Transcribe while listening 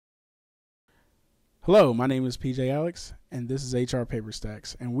Hello, my name is PJ Alex, and this is HR Paper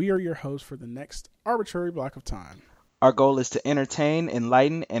Stacks, and we are your hosts for the next arbitrary block of time. Our goal is to entertain,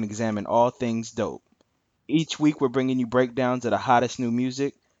 enlighten, and examine all things dope. Each week, we're bringing you breakdowns of the hottest new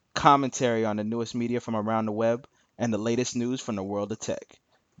music, commentary on the newest media from around the web, and the latest news from the world of tech.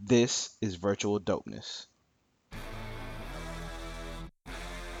 This is Virtual Dopeness.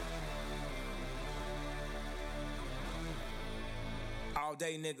 All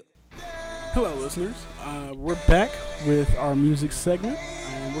day, nigga. Hello, listeners. We're back with our music segment,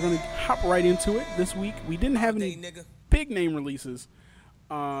 and we're going to hop right into it. This week, we didn't have Day, any nigga. big name releases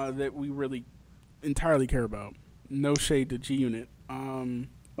that we really entirely care about. No shade to G Unit.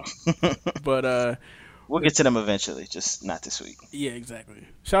 But We'll get to them eventually, just not this week. yeah, exactly.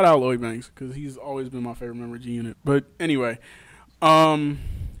 Shout out Lloyd Banks because he's always been my favorite member of G Unit. But anyway,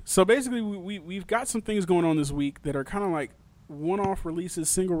 so basically we've got some things going on this week that are kind of like one-off releases,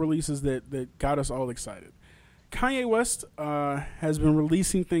 single releases that got us all excited. Kanye West has been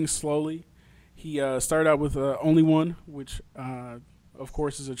releasing things slowly. He started out with Only One, which of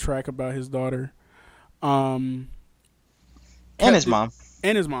course is a track about his daughter. And his mom.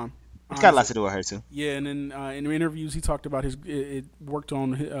 And his mom. It's got lots to do with her, too. Yeah, and then in interviews he talked about it worked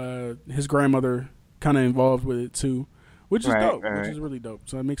on his grandmother kind of involved with it too, which is dope, which is really dope.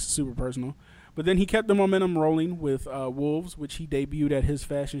 So it makes it super personal. But then he kept the momentum rolling with Wolves, which he debuted at his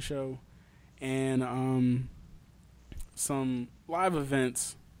fashion show, and some live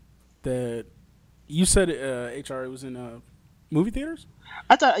events that you said HR it was in movie theaters.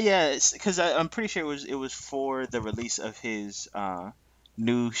 I thought, yeah, because I'm pretty sure it was for the release of his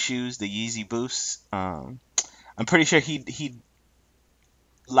new shoes, the Yeezy Boosts. I'm pretty sure he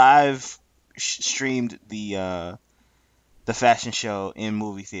live streamed the fashion show in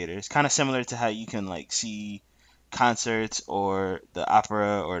movie theaters, kind of similar to how you can like see concerts or the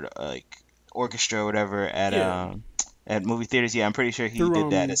opera or the, like orchestra or whatever Yeah. at movie theaters. Yeah, I'm pretty sure he Through did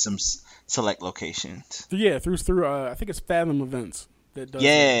that at some select locations. Yeah, through I think it's Fathom Events that does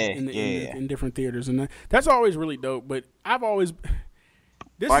Yeah, that yeah. in different theaters, and that's always really dope. But I've always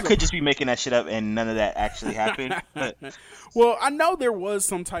this Or I is could just be making that shit up and none of that actually happened. But well, I know there was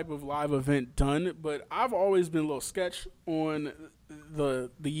some type of live event done, but I've always been a little sketch on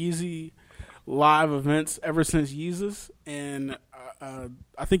the Yeezy live events ever since Yeezus, and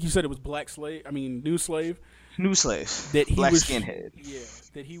I think you said it was New Slave New Slave, that he Black was Skinhead. yeah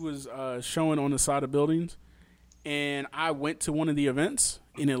that he was showing on the side of buildings, and I went to one of the events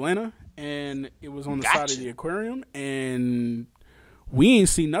in Atlanta, and it was on the side of Gotcha. the aquarium, and we ain't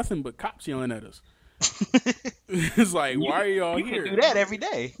see nothing but cops yelling at us. It's like, why are y'all You here? can do that every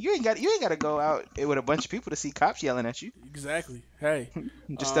day. You ain't got to go out with a bunch of people to see cops yelling at you. Exactly. Hey,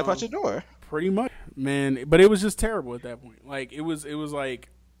 Just step out your door. pretty much, man. But it was just terrible at that point. Like it was like,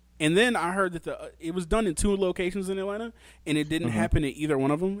 and then I heard that it was done in two locations in Atlanta, and it didn't happen at either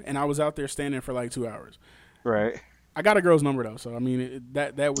one of them. And I was out there standing for like 2 hours. Right. I got a girl's number though, so I mean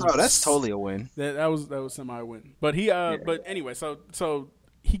that was Oh, that's totally a win. that was semi win. But but anyway, so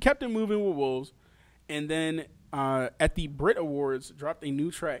he kept it moving with Wolves, and then at the Brit Awards dropped a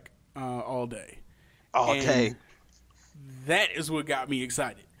new track all day. All And day. That is what got me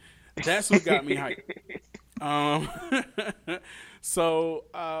excited. That's what got me hyped. So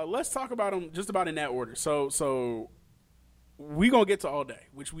let's talk about them just about in that order. So we gonna get to All Day,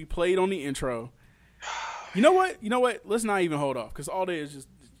 which we played on the intro. You know what? Let's not even hold off because All Day is just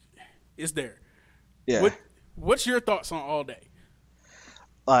it's there. Yeah. What's your thoughts on All Day?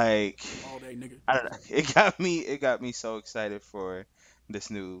 Like, All Day, nigga. I don't know. It got me so excited for this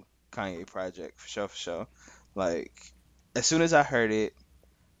new Kanye project for sure, for sure. Like, as soon as I heard it,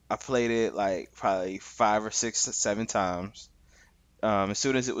 I played it like probably 5 or 6 or 7 times. As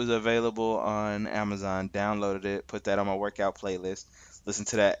soon as it was available on Amazon, downloaded it, put that on my workout playlist, listen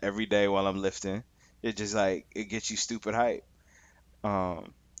to that every day while I'm lifting. It just like it gets you stupid hype.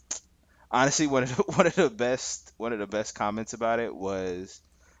 Um, Honestly, one of the best comments about it was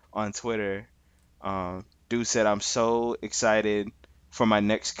on Twitter. Dude said, "I'm so excited for my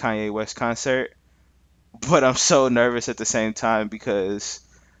next Kanye West concert, but I'm so nervous at the same time because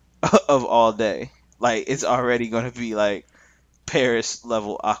of All Day. Like it's already gonna be like Paris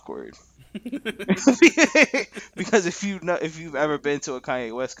level awkward." Because if you've ever been to a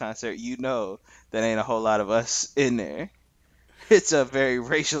Kanye West concert, you know that ain't a whole lot of us in there. It's a very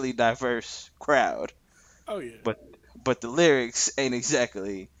racially diverse crowd, Oh yeah. but the lyrics ain't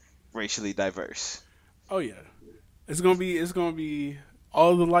exactly racially diverse. Oh yeah. It's gonna be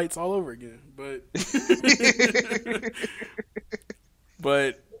all the lights all over again. But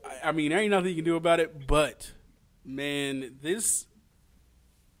but I mean, there ain't nothing you can do about it. But man, this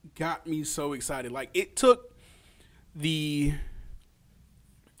got me so excited. Like it took the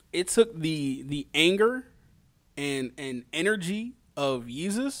anger and energy of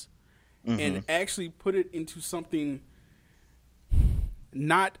Yeezus and actually put it into something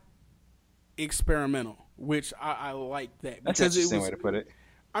not experimental, which I like that. That's an interesting way to put it.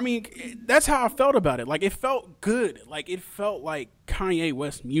 I mean, that's how I felt about it. Like, it felt good. Like, it felt like Kanye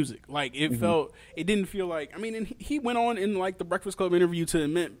West music. Like, it felt, it didn't feel like, I mean, and he went on in, like, the Breakfast Club interview to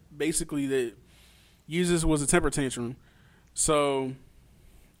admit, basically, that Yeezus was a temper tantrum. So,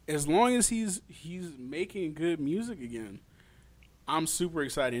 as long as he's making good music again, I'm super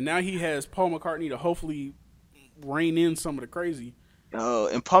excited. Now he has Paul McCartney to hopefully rein in some of the crazy. Oh,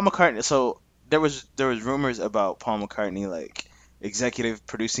 and Paul McCartney, so there was rumors about Paul McCartney, like, executive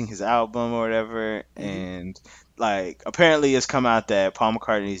producing his album or whatever, and like apparently it's come out that Paul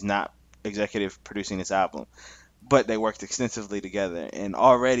McCartney's not executive producing this album, but they worked extensively together, and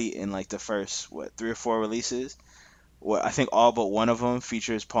already in like the first 3 or 4 releases, I think all but one of them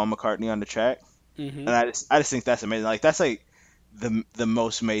features Paul McCartney on the track, and I just think that's amazing. Like that's like the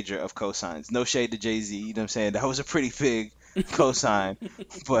most major of cosigns. No shade to Jay-Z, you know what I'm saying? That was a pretty big cosign,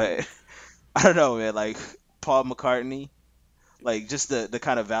 but I don't know, man. Like Paul McCartney. Like just the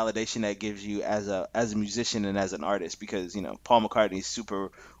kind of validation that gives you as a musician and as an artist, because you know Paul McCartney is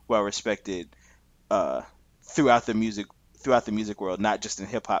super well respected throughout the music world, not just in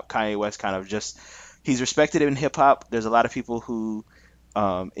hip hop. Kanye West kind of he's respected in hip hop. There's a lot of people who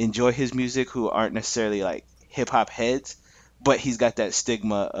enjoy his music who aren't necessarily like hip hop heads, but he's got that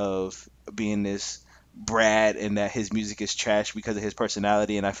stigma of being this brat and that his music is trash because of his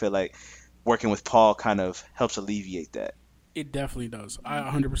personality. And I feel like working with Paul kind of helps alleviate that. It definitely does. I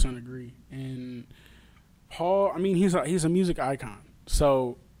 100% agree. And Paul, I mean, he's a music icon.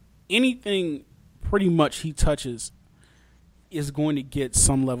 So anything pretty much he touches is going to get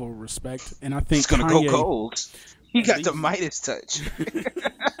some level of respect. And I think it's going to go gold. He got the Midas touch.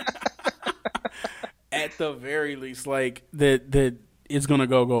 At the very least, like that it's going to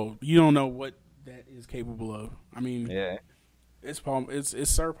go gold. You don't know what that is capable of. I mean, yeah, it's Paul. It's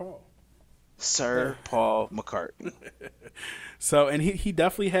Sir Paul. Sir Paul McCartney. So, and he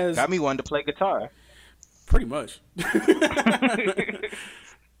definitely has... Got me one to play guitar. Pretty much.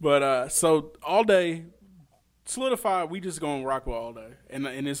 But, so, all day, Solidified, we just going to rock with all day. And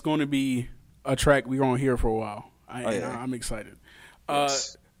it's going to be a track we're going to hear for a while. I'm excited.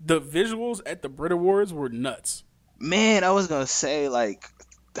 Yes. The visuals at the Brit Awards were nuts. Man, I was going to say, like,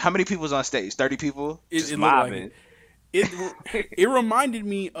 how many people was on stage? 30 people? It mobbing. It reminded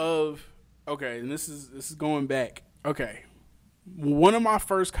me of... Okay, and this is going back. Okay, one of my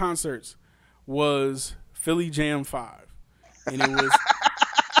first concerts was Philly Jam 5, and it was.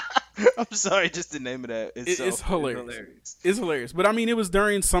 I'm sorry, just the name of that. It's hilarious. It's hilarious, but I mean, it was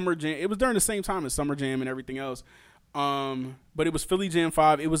during Summer Jam. It was during the same time as Summer Jam and everything else. But it was Philly Jam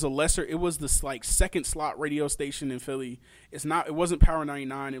 5. It was It was this like second slot radio station in Philly. It wasn't Power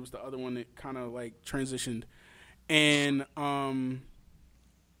 99. It was the other one that kind of like transitioned, and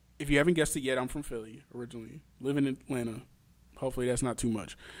if you haven't guessed it yet, I'm from Philly originally, live in Atlanta. Hopefully that's not too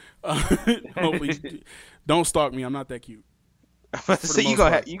much. Hopefully, don't stalk me. I'm not that cute. So you're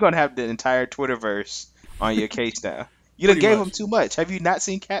gonna have the entire Twitterverse on your case now. You done gave him too much. Have you not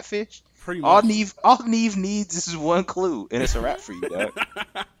seen Catfish? Pretty much. All Neve needs is one clue, and it's a wrap for you, dog.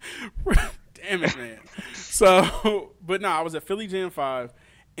 Damn it, man. So, but no, I was at Philly Jam 5,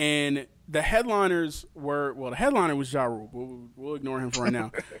 and the headliners were the headliner was Ja Rule. We'll ignore him for right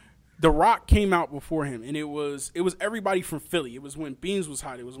now. The Rock came out before him, and it was everybody from Philly. It was when Beans was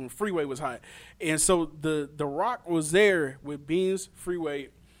hot. It was when Freeway was hot, and so the Rock was there with Beans, Freeway,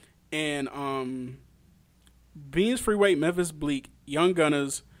 and Beans, Freeway, Memphis Bleak, Young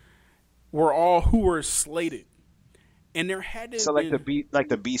Gunners were all who were slated, and there had to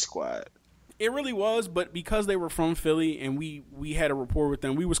the B Squad. It really was, but because they were from Philly and we had a rapport with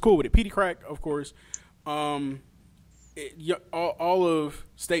them, we was cool with it. Petey Crack, of course. All of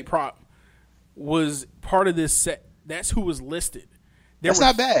State Prop was part of this set. That's who was listed. That's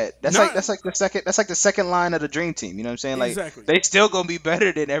not bad. That's like the second line of the Dream Team. You know what I'm saying? Like exactly. They still gonna be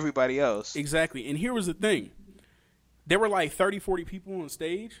better than everybody else. Exactly. And here was the thing: there were like 30, 40 people on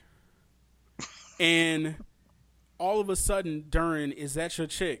stage, and all of a sudden, during "Is That Your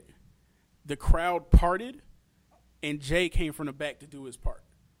Chick?" the crowd parted, and Jay came from the back to do his part.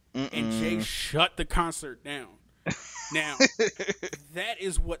 And Jay shut the concert down. Now, that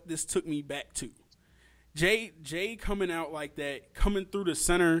is what this took me back to. Jay coming out like that, coming through the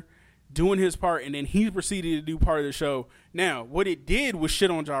center, doing his part, and then he proceeded to do part of the show. Now, what it did was shit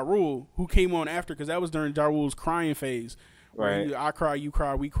on Ja Rule, who came on after, because that was during Ja Rule's crying phase, Right. I cry, you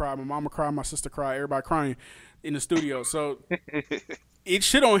cry, we cry, my mama cry, my sister cry, everybody crying in the studio. So it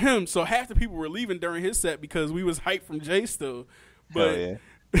shit on him. So half the people were leaving during his set because we was hyped from Jay still. But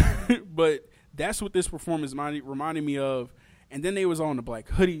but that's what this performance reminded me of. And then they was on the black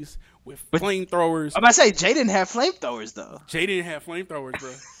hoodies with flamethrowers. I'm about to say Jay didn't have flamethrowers though. Jay didn't have flamethrowers,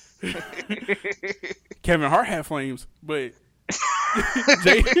 bro. Kevin Hart had flames, but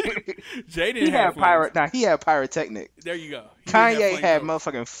Jay didn't have flames. He had pyrotechnic. There you go. Kanye had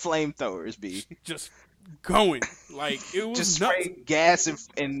motherfucking flamethrowers, B. Just going. Like, it was just nuts. spray gas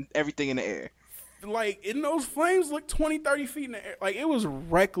and everything in the air. Like, and those flames looked 20, 30 feet in the air. Like, it was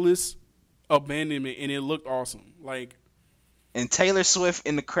reckless abandonment, and it looked awesome. Like, and Taylor Swift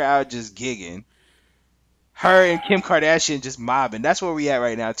in the crowd just gigging. Her and Kim Kardashian just mobbing. That's where we at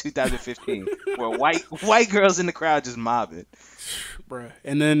right now, 2015. Where white girls in the crowd just mobbing. Bruh.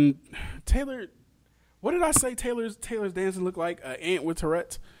 And then Taylor, what did I say Taylor's dancing looked like? An ant with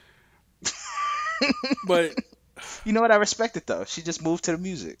Tourette's. But you know what? I respect it though. She just moved to the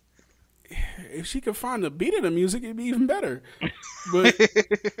music. If she could find the beat of the music, it'd be even better. But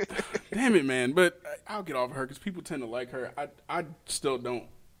damn it, man. But I'll get off of her because people tend to like her. I still don't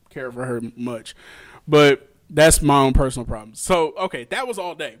care for her much. But that's my own personal problem. So, okay, that was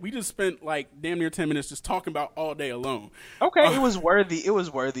all day. We just spent like damn near 10 minutes just talking about all day alone. Okay, it was worthy. It was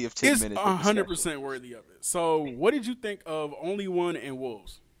worthy of 10 minutes. It's 100% worthy of it. So, what did you think of Only One and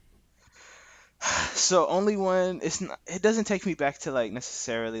Wolves? So, Only One, it doesn't take me back to like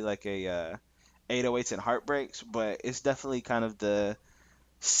necessarily like a 808s and Heartbreaks, but it's definitely kind of the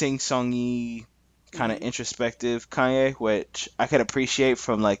sing-songy kind of introspective Kanye, which I could appreciate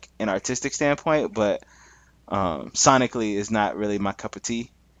from like an artistic standpoint, but sonically is not really my cup of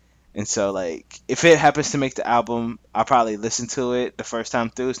tea. And so like if it happens to make the album, I'll probably listen to it the first time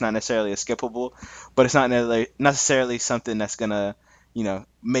through. It's not necessarily a skippable, but it's not necessarily something that's gonna, you know,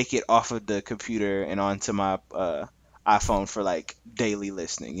 make it off of the computer and onto my iPhone for like daily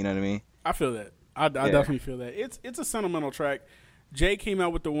listening. You know what I mean? I feel that. I definitely feel that. It's a sentimental track. Jay came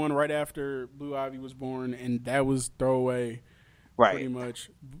out with the one right after Blue Ivy was born, and that was throwaway. Right. Pretty much.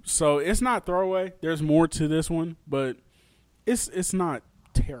 So it's not throwaway. There's more to this one, but it's not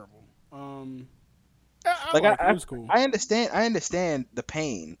terrible. It was cool. I understand the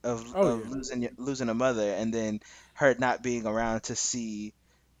pain of losing a mother and then her not being around to see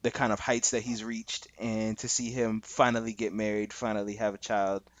the kind of heights that he's reached and to see him finally get married, finally have a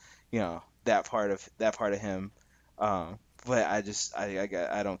child, you know, that part of him. But I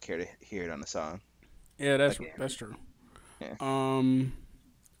don't care to hear it on the song. Yeah, that's true. Yeah.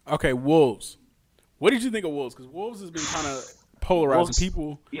 Okay, Wolves. What did you think of Wolves? Because Wolves has been kind of polarizing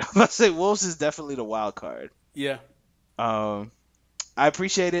people. Yeah, I must say Wolves is definitely the wild card. Yeah. I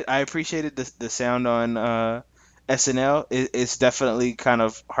appreciate it. I appreciated the sound on SNL. It's definitely kind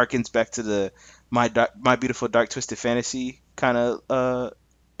of harkens back to the My Beautiful Dark Twisted Fantasy kind of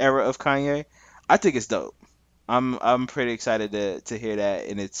era of Kanye. I think it's dope. I'm pretty excited to hear that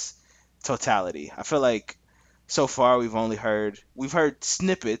in its totality. I feel like so far we've heard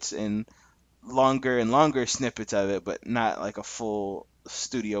snippets and longer snippets of it, but not like a full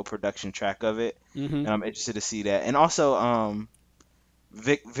studio production track of it. Mm-hmm. And I'm interested to see that. And also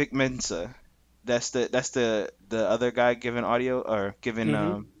Vic Mensa, that's the other guy giving audio or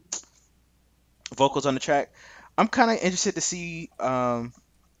giving vocals on the track. I'm kind of interested to see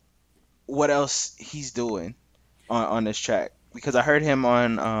what else he's doing on this track, because I heard him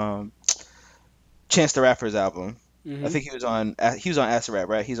on Chance the Rapper's album. I think he was on Acid Rap,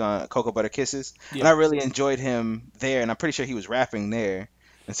 right? He's on Cocoa Butter Kisses. Yeah. And I really enjoyed him there, and I'm pretty sure he was rapping there.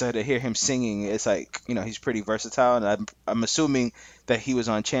 And so to hear him singing, it's like, you know, he's pretty versatile, and I'm assuming that he was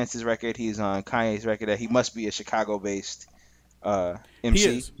on Chance's record, he's on Kanye's record, that he must be a Chicago-based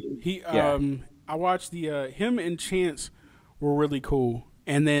MC. He is. I watched him and Chance were really cool,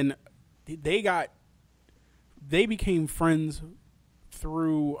 and then they became friends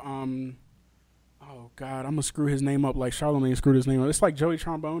through oh God, I'm gonna screw his name up like Charlamagne screwed his name up. It's like Joey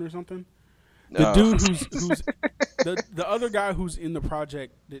Trombone or something. The dude who's the other guy who's in the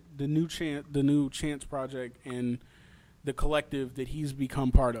project, the new Chance project, and the collective that he's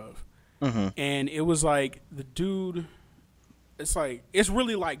become part of. Mm-hmm. And it was like the dude. It's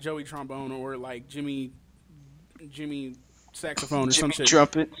really like Joey Trombone or like Jimmy saxophone or some shit.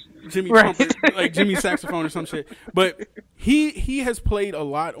 Jimmy Trumpet, like Jimmy saxophone or some shit. But he has played a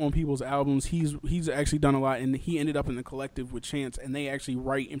lot on people's albums. He's actually done a lot, and he ended up in the collective with Chance, and they actually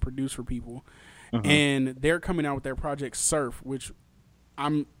write and produce for people. Mm-hmm. And they're coming out with their project Surf, which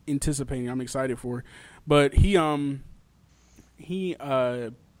I'm anticipating. I'm excited for. But he and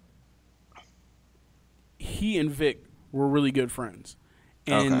Vic were really good friends,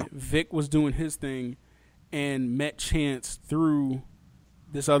 and Vic was doing his thing, and met Chance through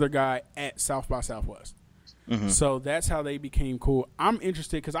this other guy at South by Southwest. Mm-hmm. So that's how they became cool. I'm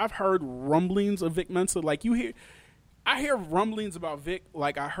interested because I've heard rumblings of Vic Mensa. Like I hear rumblings about Vic.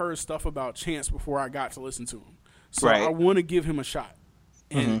 Like I heard stuff about Chance before I got to listen to him. So I want to give him a shot,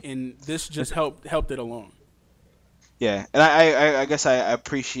 and this just helped it along. Yeah, and I guess I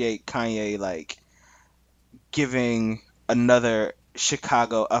appreciate Kanye like giving another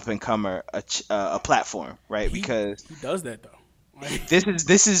Chicago up and comer a platform, right? Because he does that though. Like,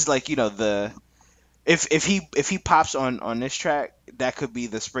 this is like, you know, the if he pops on this track, that could be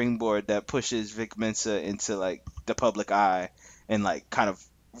the springboard that pushes Vic Mensa into like the public eye and like kind of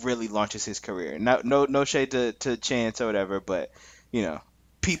really launches his career. No shade to Chance or whatever, but you know,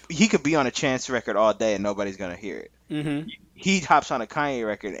 he could be on a Chance record all day and nobody's gonna hear it. Mm-hmm. He hops on a Kanye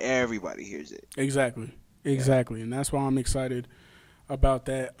record, everybody hears it. Exactly, and that's why I'm excited about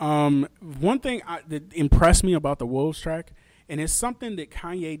that. One thing that impressed me about the Wolves track, and it's something that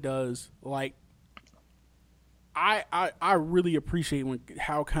Kanye does, like I really appreciate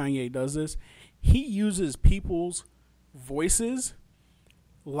how Kanye does this. He uses people's voices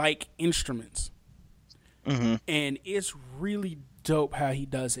like instruments. Mm-hmm. And it's really dope how he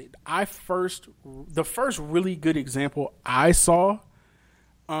does it. The first really good example I saw,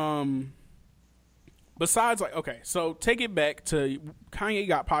 besides like, okay, so take it back to Kanye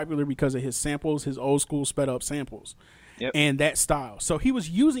got popular because of his samples, his old school sped up samples. Yep. And that style. So he was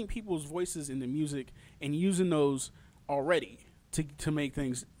using people's voices in the music and using those already to make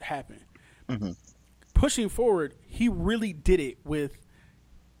things happen. Mm-hmm. Pushing forward, he really did it with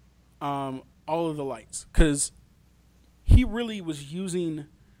all of the lights, because he really was using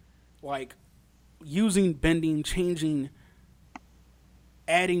bending, changing,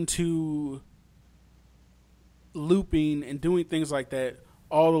 adding to, looping, and doing things like that.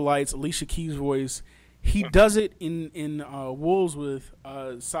 All the lights, Alicia Keys' voice. He does it in Wolves with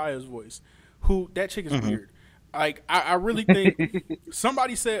Sia's voice. Who that chick is weird. Like I really think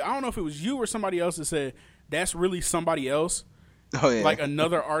somebody said, I don't know if it was you or somebody else that said that's really somebody else. Oh yeah, like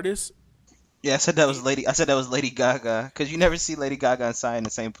another artist. Yeah, I said that was Lady Gaga, because you never see Lady Gaga and Sia in the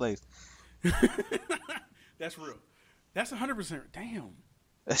same place. That's real. That's 100%. Damn.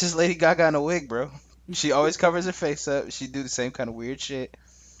 That's just Lady Gaga in a wig, bro. She always covers her face up. She do the same kind of weird shit.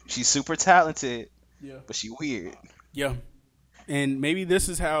 She's super talented. Yeah. But she weird. Yeah. And maybe this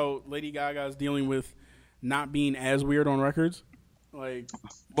is how Lady Gaga is dealing with not being as weird on records. Like,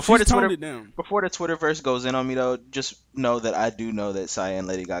 before the Twitterverse goes in on me, though, just know that I do know that Sia and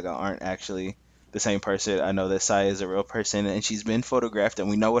Lady Gaga aren't actually the same person. I know that Sia is a real person, and she's been photographed, and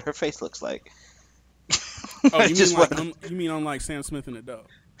we know what her face looks like. Oh, you mean unlike Sam Smith and Adele?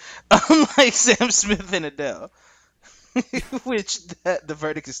 Unlike Sam Smith and Adele. Which the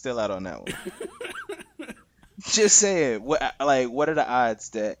verdict is still out on that one. Just saying, what are the odds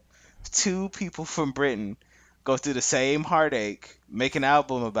that two people from Britain go through the same heartache, make an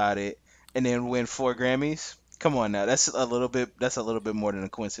album about it, and then win 4 Grammys? Come on now, that's a little bit more than a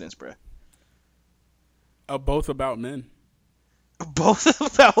coincidence, bro. Both about men. Both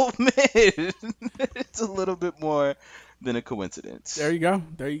about men. It's a little bit more than a coincidence. There you go.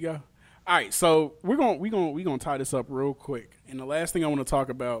 All right, so we're gonna tie this up real quick, and the last thing I want to talk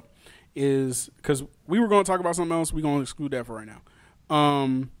about is, because we were going to talk about something else, we're going to exclude that for right now.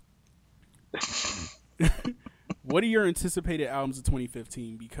 What are your anticipated albums of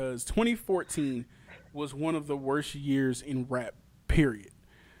 2015? Because 2014 was one of the worst years in rap, period.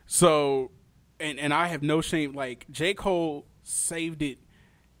 So, and I have no shame. Like, J. Cole saved it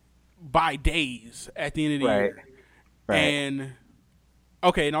by days at the end of the year. Right. And,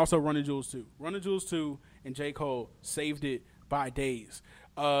 okay, and also Run the Jewels 2. Run the Jewels 2 and J. Cole saved it by days.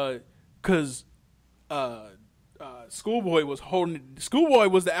 Because Schoolboy was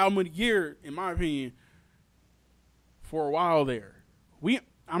the album of the year, in my opinion, for a while there.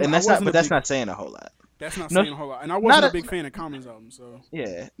 That's not saying a whole lot. That's not saying a whole lot. And I wasn't a big fan of Common's album, so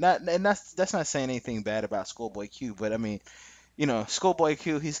yeah. That's not saying anything bad about Schoolboy Q, but I mean, you know, Schoolboy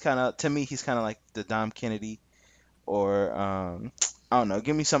Q, he's kind of like the Dom Kennedy, or I don't know.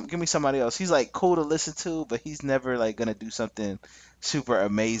 Give me somebody else. He's like cool to listen to, but he's never like gonna do something super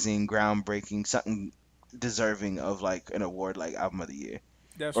amazing, groundbreaking, something deserving of like an award like Album of the Year,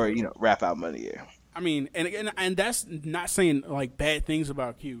 Rap Album of the Year. I mean, and that's not saying like bad things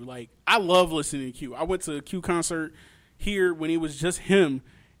about Q. Like, I love listening to Q. I went to a Q concert here when it was just him,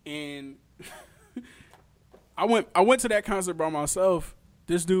 and I went to that concert by myself.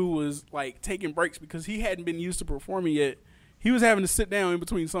 This dude was like taking breaks because he hadn't been used to performing yet. He was having to sit down in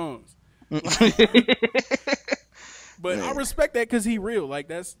between songs. But I respect that because he real. Like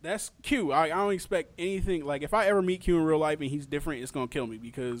that's Q. I don't expect anything. Like if I ever meet Q in real life and he's different, it's gonna kill me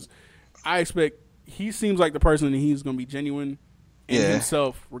because I expect he seems like the person that he's gonna be genuine and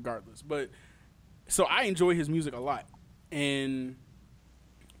himself regardless. But so I enjoy his music a lot,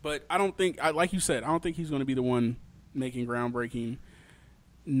 but I don't think like you said, I don't think he's gonna be the one making groundbreaking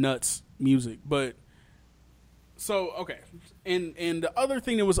nuts music. But so okay, and the other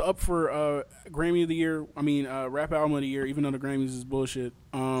thing that was up for Grammy of the Year, Rap Album of the Year, even though the Grammys is bullshit,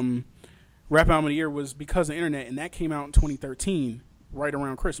 Rap Album of the Year was Because of Internet, and that came out in 2013, right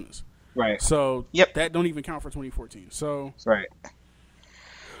around Christmas. Right. So that don't even count for 2014. So right.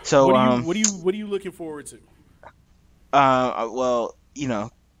 So what are you looking forward to? Well,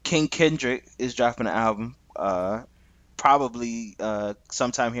 King Kendrick is dropping an album, probably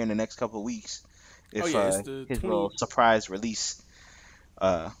sometime here in the next couple of weeks. If his little surprise release,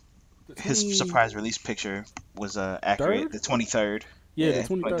 his surprise release picture was accurate, the 23rd. Yeah, the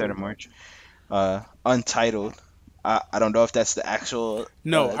 23rd of March. Untitled. I don't know if that's the actual.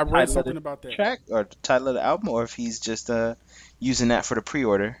 No, I read something about that track or the title of the album, or if he's just using that for the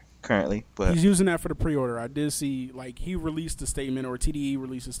pre-order currently. But he's using that for the pre-order. I did see he released a statement, or TDE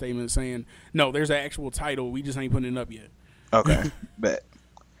released a statement saying, "No, there's an actual title. We just ain't putting it up yet." Okay, bet.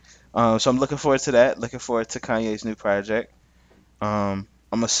 So I'm looking forward to that. Looking forward to Kanye's new project. I'm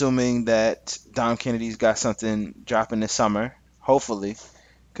assuming that Dom Kennedy's got something dropping this summer, hopefully,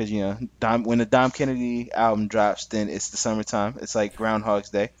 because when the Dom Kennedy album drops, then it's the summertime. It's like Groundhog's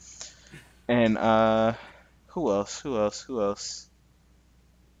Day. And who else?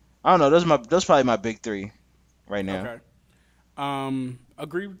 I don't know. Those probably my big three right now. Okay.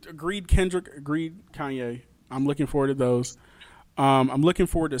 Agreed. Kendrick. Agreed. Kanye. I'm looking forward to those. I'm looking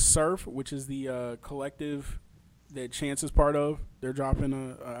forward to Surf, which is the collective that Chance is part of. They're dropping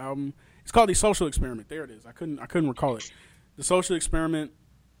an album. It's called The Social Experiment. There it is. I couldn't recall it. The Social Experiment,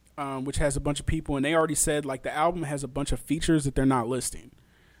 which has a bunch of people, and they already said the album has a bunch of features that they're not listing.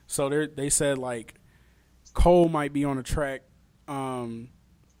 So they said Cole might be on a track,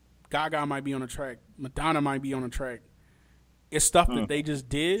 Gaga might be on a track, Madonna might be on a track. It's stuff that they just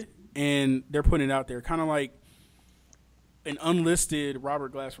did, and they're putting it out there, kind of like an unlisted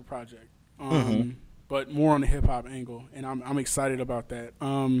Robert Glasper project, but more on the hip hop angle, and I'm excited about that.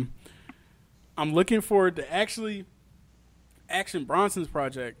 I'm looking forward to actually Action Bronson's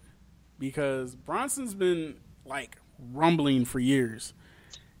project because Bronson's been rumbling for years,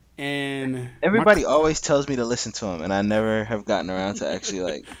 and everybody always tells me to listen to him, and I never have gotten around to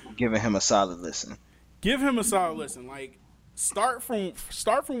actually giving him a solid listen. Give him a solid listen, Start from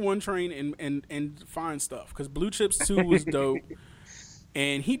One Train and find stuff because Blue Chips 2 was dope,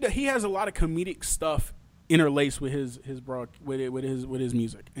 and he has a lot of comedic stuff interlaced with his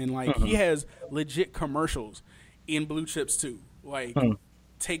music, and he has legit commercials in Blue Chips 2,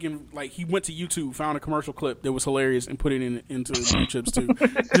 taking he went to YouTube, found a commercial clip that was hilarious and put it into Blue Chips 2.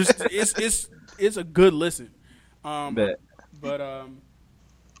 Just it's a good listen.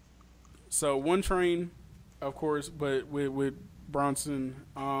 So One Train. Of course, but with Bronson,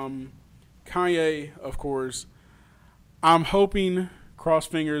 Kanye, of course, I'm hoping, cross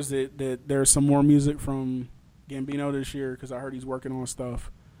fingers, that there's some more music from Gambino this year because I heard he's working on stuff.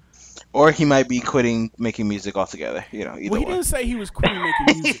 Or he might be quitting making music altogether. Either he didn't say he was quitting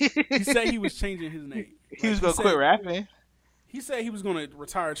making music. He said he was changing his name. He was going to quit rapping. He said he was going to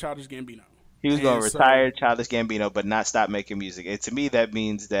retire Childish Gambino. He was going to retire Childish Gambino, but not stop making music. And to me, that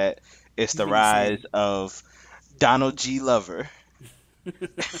means that it's the rise of Donald G. Lover.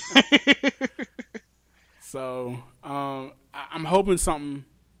 So I'm hoping something.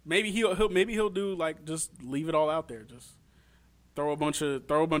 Maybe he'll do just leave it all out there. Just throw a bunch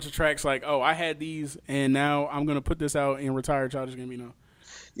of tracks I had these and now I'm gonna put this out and retire Childish Gambino.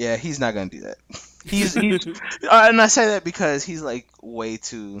 Yeah, he's not gonna do that. He's and I say that because he's way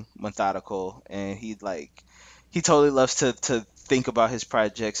too methodical, and he totally loves to think about his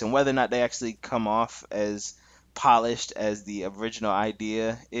projects and whether or not they actually come off as polished as the original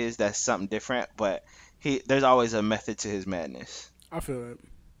idea is. That's something different, but there's always a method to his madness. I feel that.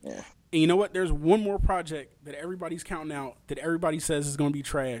 Yeah. And you know what? There's one more project that everybody's counting out that everybody says is going to be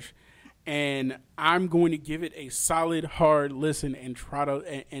trash, and I'm going to give it a solid, hard listen and try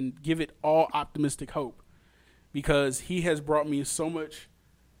to and give it all optimistic hope because he has brought me so much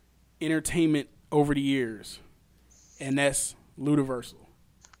entertainment over the years, and that's Ludaversal.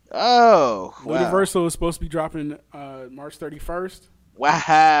 Oh, wow. Ludaversal is supposed to be dropping March 31st.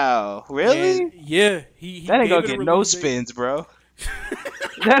 Wow, really? And yeah, he that ain't gonna get no spins, bro.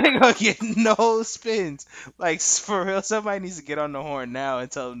 That ain't gonna get no spins. For real, somebody needs to get on the horn now and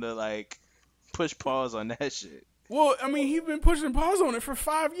tell them to push pause on that shit. Well, I mean, he's been pushing pause on it for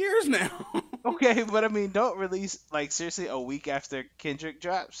 5 years now. Okay, but I mean, don't release like seriously a week after Kendrick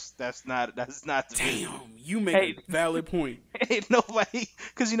drops. That's not the Damn, you make a valid point. Ain't nobody,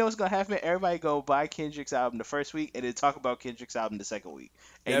 because you know what's gonna happen. Everybody go buy Kendrick's album the first week and then talk about Kendrick's album the second week.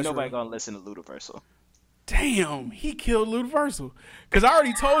 Ain't nobody gonna listen to Ludaversal. Damn, he killed Ludaversal. Because I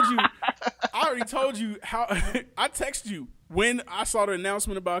already told you how. I texted you when I saw the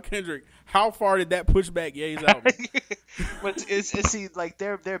announcement about Kendrick. How far did that push back Ye's album? But see, like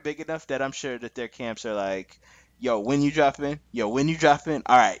they're big enough that I'm sure that their camps are like, yo, when you dropping?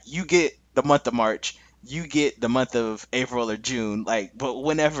 All right, you get the month of March, you get the month of April or June. Like, but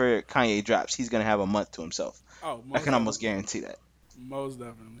whenever Kanye drops, he's gonna have a month to himself. Oh, I can almost guarantee that. Most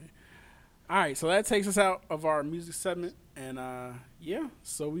definitely. All right, so that takes us out of our music segment, and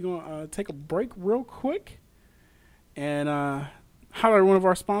so we're gonna take a break real quick, and holler at one of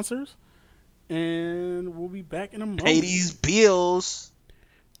our sponsors, and we'll be back in a moment. Pay these bills.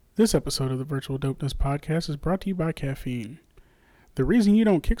 This episode of the Virtual Dopeness Podcast is brought to you by caffeine. The reason you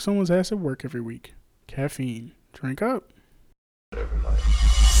don't kick someone's ass at work every week. Caffeine. Drink up.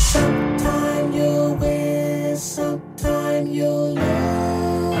 Sometime you'll win, sometime you'll lose.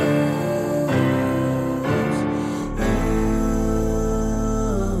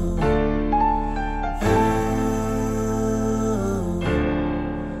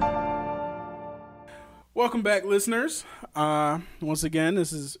 Welcome back, listeners. Once again,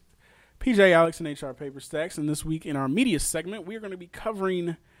 this is PJ Alex and HR Paper Stacks, and this week in our media segment, we are going to be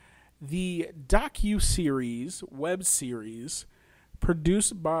covering the docu-series, web series,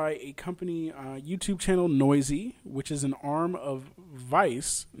 produced by a company YouTube channel, Noisy, which is an arm of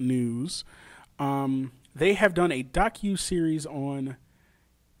Vice News. They have done a docu-series on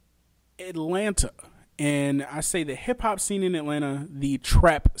Atlanta. And I say the hip hop scene in Atlanta, the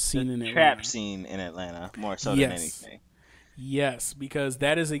trap scene in Atlanta. Trap scene in Atlanta, more so than anything. Yes, because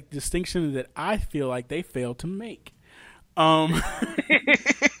that is a distinction that I feel like they failed to make. So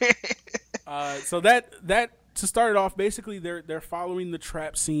that to start it off, basically they're following the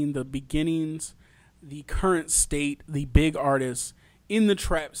trap scene, the beginnings, the current state, the big artists in the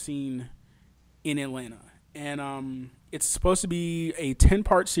trap scene in Atlanta. And it's supposed to be a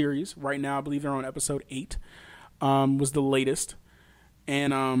 10-part series. Right now, I believe they're on episode 8, was the latest.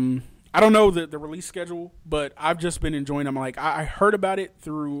 And I don't know the release schedule, but I've just been enjoying them. Like, I heard about it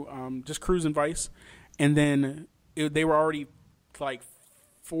through just Cruising Vice, and then they were already like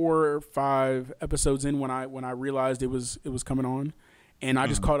 4 or 5 episodes in when I realized it was coming on. And I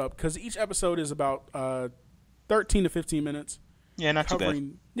just caught up, because each episode is about 13 to 15 minutes. Yeah, not too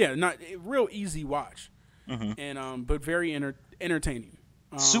bad. Yeah, not real easy watch. And but very entertaining.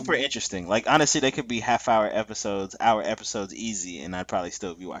 Super interesting. Like, honestly, they could be hour episodes easy, and I'd probably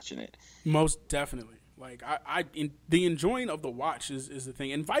still be watching it. Most definitely. Like, the enjoying of the watch is the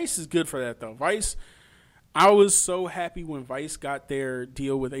thing, and Vice is good for that though. Vice, I was so happy when Vice got their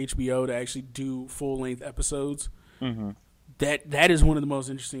deal with HBO to actually do full length episodes. That is one of the most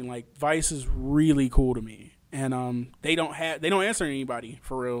interesting. Like, Vice is really cool to me, and they don't answer anybody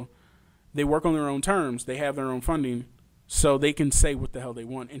for real. They work on their own terms. They have their own funding, so they can say what the hell they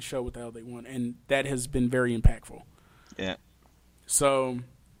want and show what the hell they want, and that has been very impactful. Yeah. So,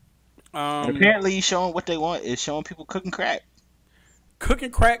 apparently, showing what they want is showing people cooking crack,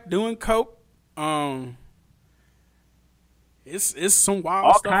 doing coke. It's some wild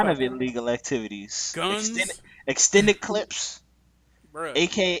all stuff. All kind of illegal activities. Guns, extended clips, bruh.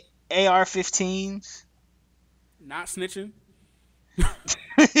 AK AR-15s. Not snitching.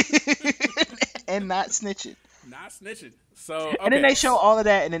 And not snitching. So, okay. And then they show all of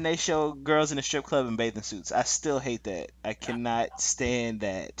that, and then they show girls in a strip club in bathing suits. I still hate that. I cannot stand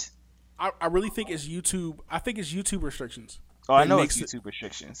that. I really think it's YouTube. I think it's YouTube restrictions. Oh, I know it's YouTube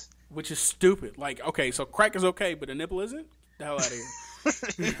restrictions. Which is stupid. Like, okay, so crack is okay, but a nipple isn't? The hell out of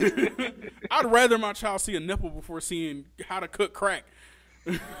here. I'd rather my child see a nipple before seeing how to cook crack.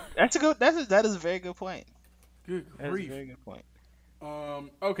 That is a very good point. Good grief. That's a very good point.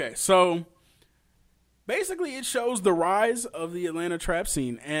 Okay, so basically it shows the rise of the Atlanta trap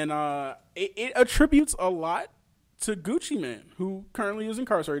scene, and it attributes a lot to Gucci Mane, who currently is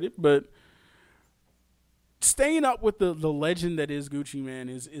incarcerated, but staying up with the legend that is Gucci Mane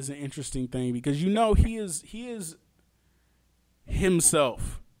is an interesting thing, because he is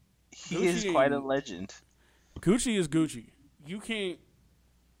himself. He is quite a legend. Gucci is Gucci. You can't,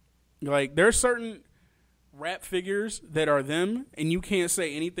 like, there's certain rap figures that are them, and you can't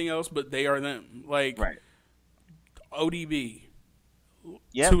say anything else but they are them. Like, right. ODB.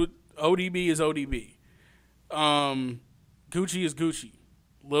 Yeah. ODB is ODB. Gucci is Gucci.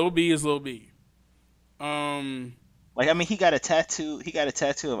 Lil B is Lil B. Like, I mean, he got a tattoo. He got a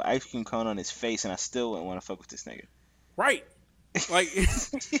tattoo of ice cream cone on his face, and I still wouldn't want to fuck with this nigga. Right. Like,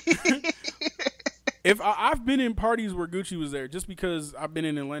 if I've been in parties where Gucci was there, just because I've been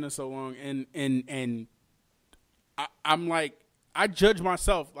in Atlanta so long, and I'm like, I judge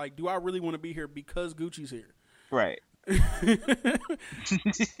myself. Like, do I really want to be here because Gucci's here? Right.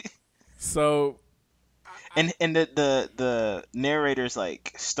 So, and the narrator's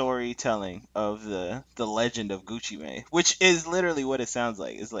like storytelling of the legend of Gucci Mane, which is literally what it sounds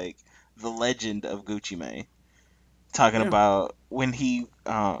like. It's like the legend of Gucci Mane, talking about when he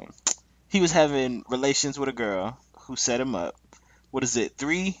was having relations with a girl who set him up. What is it?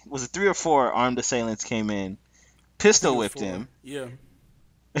 Three or four armed assailants came in, pistol whipped him. Yeah.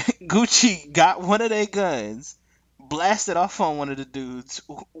 Gucci got one of their guns, blasted off on one of the dudes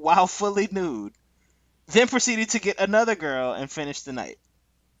while fully nude, then proceeded to get another girl and finish the night.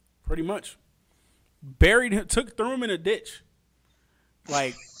 Pretty much. Buried him, threw him in a ditch.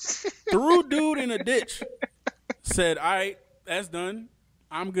 Like, threw dude in a ditch. Said, all right, that's done.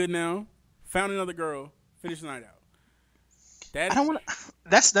 I'm good now. Found another girl. Finished the night out. I don't want to.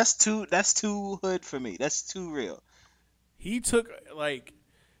 That's too hood for me. That's too real. He took, like,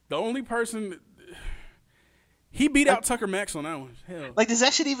 the only person. He beat out Tucker Max on that one. Hell. Like, does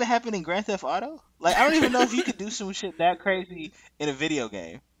that shit even happen in Grand Theft Auto? Like, I don't even know if you could do some shit that crazy in a video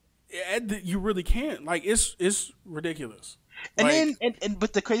game. Yeah, you really can't. Like, it's ridiculous. And like, then,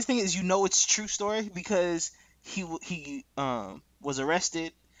 but the crazy thing is, you know, it's true story because he was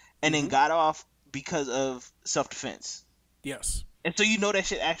arrested and then got off because of self-defense. Yes. And so you know that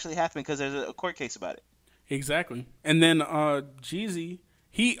shit actually happened because there's a court case about it. Exactly. And then Jeezy,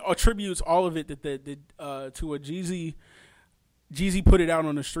 he attributes all of it to a Jeezy. Jeezy put it out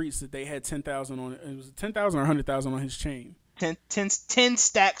on the streets that they had 10,000 on it. It was 10,000 or 100,000 on his chain. 10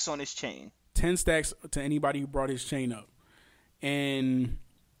 stacks on his chain. 10 stacks to anybody who brought his chain up. And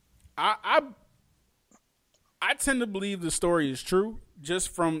I tend to believe the story is true just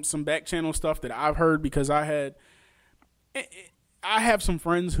from some back channel stuff that I've heard, because I have some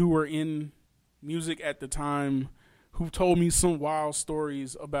friends who were in music at the time who told me some wild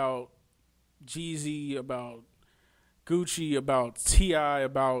stories about Jeezy, about Gucci, about T.I.,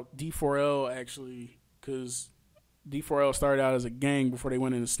 about D4L, actually, because D4L started out as a gang before they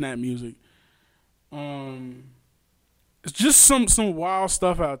went into Snap Music. It's just some wild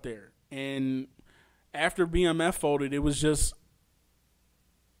stuff out there. And after BMF folded, it was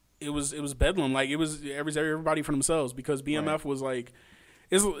bedlam. Like, it was everybody for themselves, because BMF was like,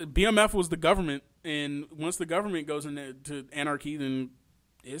 BMF was the government, and once the government goes into anarchy, then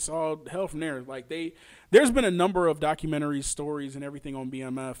it's all hell from there. Like, there's been a number of documentaries, stories, and everything on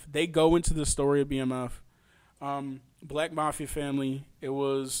BMF. They go into the story of BMF. Black Mafia Family, it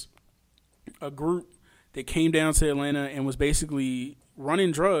was a group that came down to Atlanta and was basically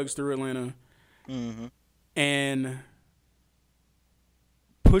running drugs through Atlanta, and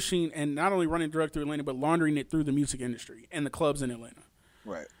pushing, and not only running drugs through Atlanta, but laundering it through the music industry and the clubs in Atlanta.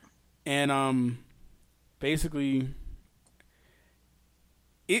 Right. And basically,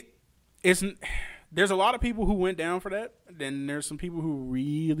 there's a lot of people who went down for that. Then there's some people who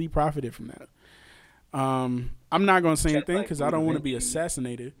really profited from that. I'm not gonna say anything because I don't want to be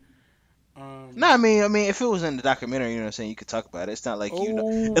assassinated. No, I mean, if it was in the documentary, you know what I'm saying, you could talk about it. It's not like you know,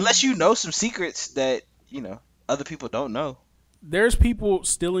 unless you know some secrets that, you know, other people don't know. There's people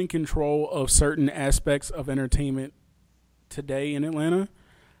still in control of certain aspects of entertainment today in Atlanta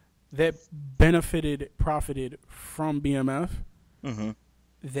that profited from BMF,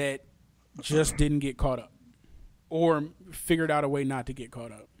 that just didn't get caught up or figured out a way not to get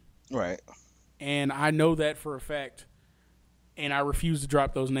caught up. Right. And I know that for a fact, and I refuse to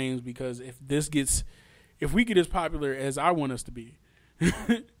drop those names, because if we get as popular as I want us to be,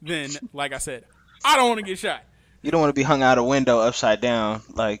 then, like I said, I don't want to get shot. You don't want to be hung out a window upside down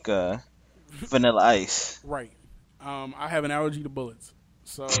like Vanilla Ice. Right. I have an allergy to bullets,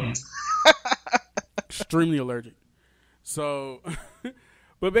 so extremely allergic. So,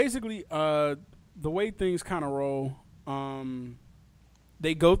 but basically, the way things kind of roll,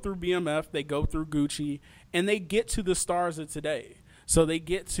 they go through BMF, they go through Gucci, and they get to the stars of today. So they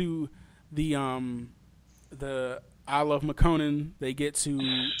get to the I Love McConan. They get to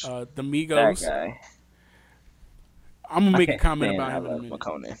the Migos. That guy. I'm gonna make a comment about him in a minute.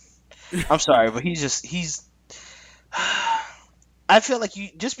 McConan. I'm sorry, but he's. I feel like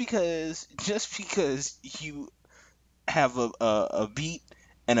just because you have a beat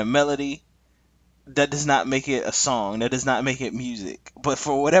and a melody, that does not make it a song. That does not make it music. But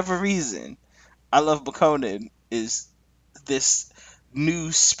for whatever reason, I Love McConan is this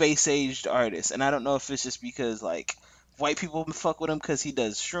new space-aged artist, and I don't know if it's just because, like, white people fuck with him because he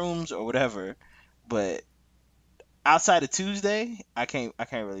does shrooms or whatever. But outside of Tuesday, I can't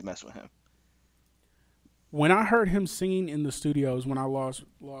really mess with him. When I heard him singing in the studios, when I lost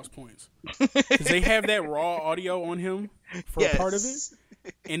points, because they have that raw audio on him for a part of it,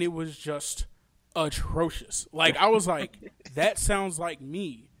 and it was just atrocious. Like I was like, that sounds like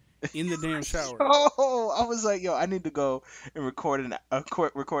me in the damn shower. Oh, I was like, yo, I need to go and record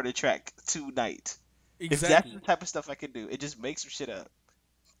a track tonight. Exactly. If that's the type of stuff I can do, it just makes some shit up.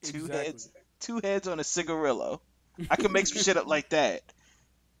 Two heads on a cigarillo. I can make some shit up like that.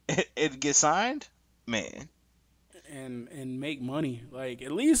 It get signed, man. And make money. Like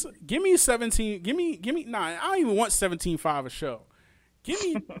at least give me 17. Give me. Nah, I don't even want 17.5 a show. Give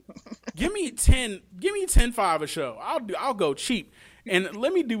me 10. Give me 10.5 a show. I'll go cheap. And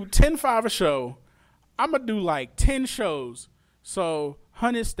let me do 10.5 a show. I'm gonna do like 10 shows. So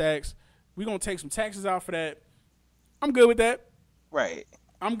 100 stacks. We're gonna take some taxes out for that. I'm good with that. Right.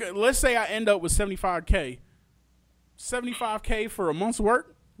 I'm good. Let's say I end up with 75K. 75K for a month's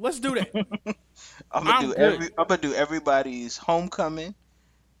work. Let's do that. I'm gonna do everybody's homecoming,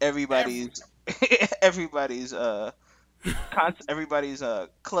 everybody's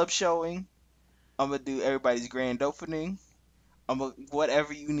club showing. I'm gonna do everybody's grand opening.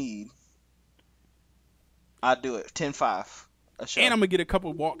 Whatever you need. I'll do it. 10.5 a show. And I'm gonna get a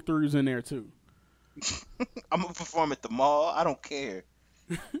couple walkthroughs in there too. I'm gonna perform at the mall. I don't care.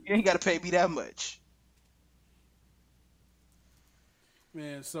 You ain't gotta pay me that much.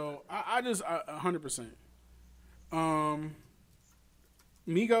 Man, so I just 100%.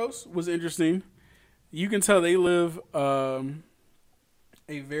 Migos was interesting. You can tell they live a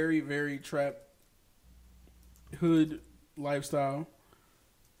very, very trap hood lifestyle.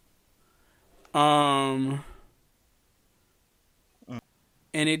 And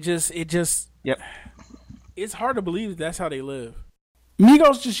it just Yep. It's hard to believe that's how they live.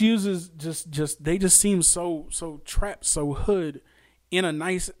 Migos just uses they just seem so trapped, so hood in a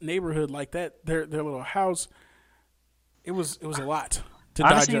nice neighborhood like that. Their little house. It was a lot to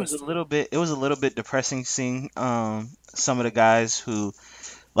Honestly, digest. it was a little bit depressing seeing some of the guys who,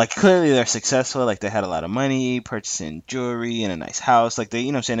 like, clearly they're successful, like they had a lot of money, purchasing jewelry and a nice house, like they,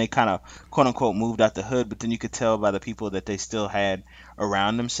 you know what I'm saying, they kind of quote unquote moved out the hood, but then you could tell by the people that they still had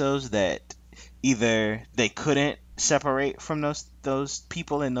around themselves that either they couldn't separate from those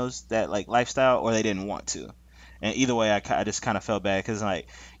people and that like lifestyle, or they didn't want to. And either way, I just kind of felt bad because, like,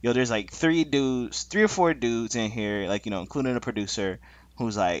 yo, there's like 3 or 4 dudes in here, like, you know, including a producer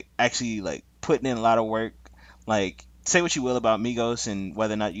who's like actually like putting in a lot of work. Like, say what you will about Migos and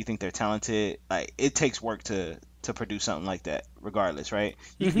whether or not you think they're talented, like, it takes work to produce something like that, regardless, right?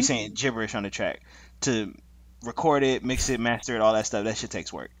 You can be saying gibberish on the track to record it, mix it, master it, all that stuff. That shit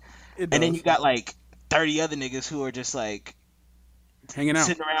takes work. And then you got like 30 other niggas who are just like hanging out,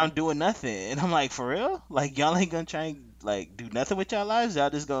 sitting around doing nothing, and I'm like, for real? Like, y'all ain't gonna try and like do nothing with y'all lives? Y'all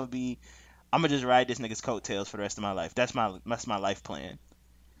just gonna be, I'm gonna just ride this nigga's coattails for the rest of my life. That's my life plan.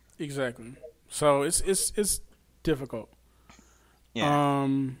 Exactly. So it's difficult. Yeah.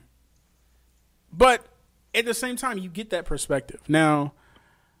 But at the same time, you get that perspective. Now,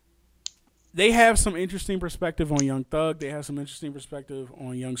 they have some interesting perspective on Young Thug. They have some interesting perspective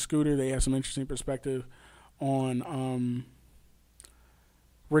on Young Scooter. They have some interesting perspective on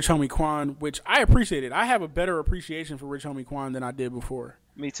Rich Homie Quan, which I appreciated. I have a better appreciation for Rich Homie Quan than I did before.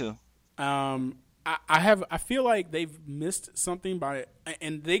 Me too. I feel like they've missed something by,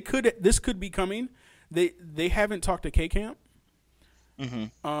 and this could be coming. They haven't talked to K Camp.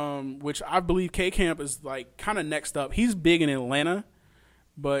 Which I believe K Camp is like kind of next up. He's big in Atlanta,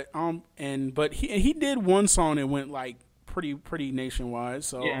 but he did one song that went like pretty nationwide.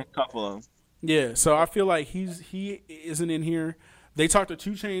 So yeah, a couple of them. Yeah, so I feel like he isn't in here. They talked to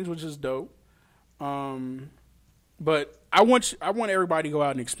 2 Chainz, which is dope. But I want everybody to go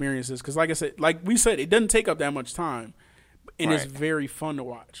out and experience this because, like I said, like we said, it doesn't take up that much time, and It's very fun to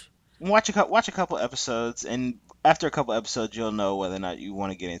watch. Watch a couple episodes, and after a couple episodes, you'll know whether or not you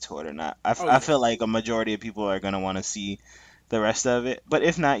want to get into it or not. I feel like a majority of people are gonna want to see the rest of it, but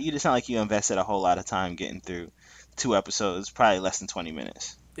if not, it's not like you invested a whole lot of time getting through 2 episodes, probably less than 20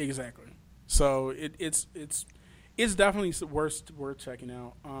 minutes. Exactly. So it's definitely worth checking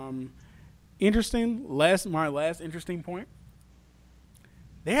out. Interesting. My last interesting point.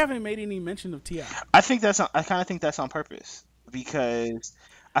 They haven't made any mention of T.I. I kind of think that's on purpose because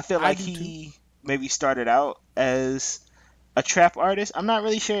I feel like he maybe started out as a trap artist. I'm not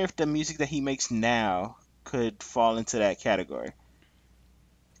really sure if the music that he makes now could fall into that category.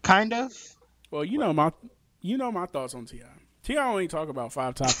 Kind of. Well, you know my thoughts on T.I. T.I. only talk about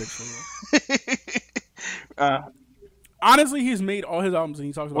 5 topics for real. honestly, he's made all his albums and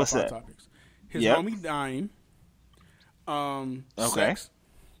he talks about What's five that? topics. His Yep. homie dying, Okay. sex,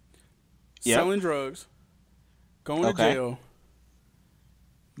 Yep. selling drugs, going to Okay. jail,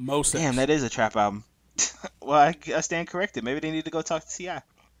 Mo sex. Damn, that is a trap album. Well, I stand corrected. Maybe they need to go talk to T.I.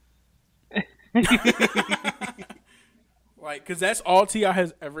 Like, because that's all T.I.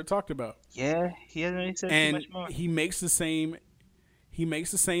 has ever talked about. Yeah, he hasn't really said too And much more. he makes the same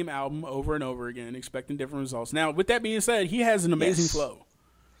album over and over again, expecting different results. Now, with that being said, he has an amazing Yes. flow.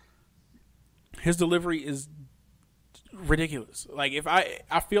 His delivery is ridiculous. Like, if I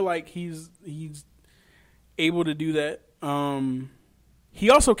feel like he's able to do that. He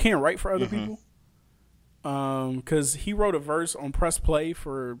also can't write for other people. Because he wrote a verse on Press Play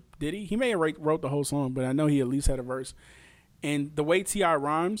for Diddy. He may have wrote the whole song, but I know he at least had a verse. And the way T.I.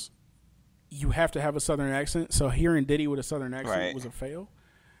 rhymes, you have to have a Southern accent. So hearing Diddy with a Southern accent was a fail.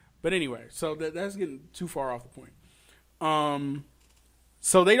 But anyway, so that's getting too far off the point.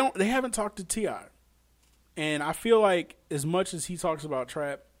 So they haven't talked to T.I. And I feel like as much as he talks about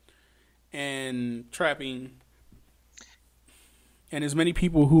trap and trapping, and as many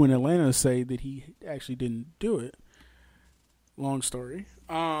people who in Atlanta say that he actually didn't do it, long story,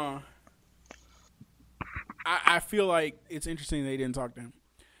 I feel like it's interesting they didn't talk to him.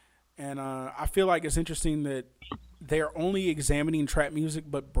 And I feel like it's interesting that they're only examining trap music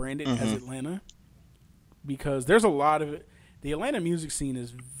but brand it as Atlanta. Because there's a lot of it. The Atlanta music scene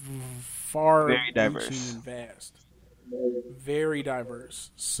is far Very diverse. and vast. Very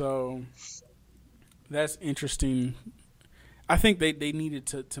diverse. So that's interesting. I think they needed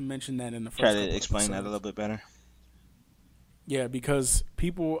to mention that in the first Try couple to explain that a episodes. little bit better. Yeah, because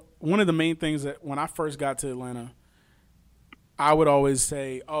one of the main things that when I first got to Atlanta, I would always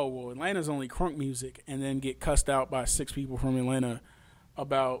say, oh, well, Atlanta's only crunk music, and then get cussed out by 6 people from Atlanta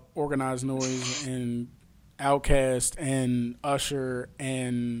about Organized Noise and Outkast and Usher.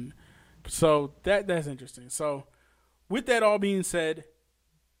 And so that's interesting. So with that all being said,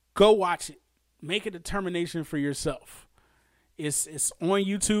 go watch it. Make a determination for yourself. It's on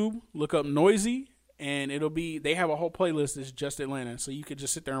YouTube. Look up Noisy. And they have a whole playlist that's just Atlanta, so you could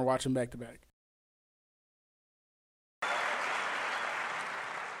just sit there and watch them back to back.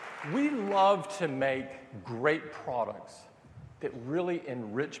 We love to make great products that really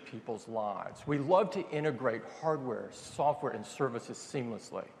enrich people's lives. We love to integrate hardware, software, and services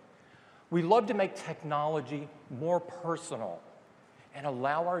seamlessly. We love to make technology more personal and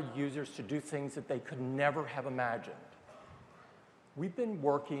allow our users to do things that they could never have imagined. We've been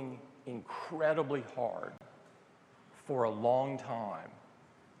working incredibly hard for a long time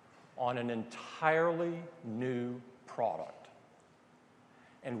on an entirely new product.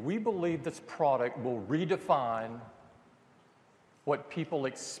 And we believe this product will redefine what people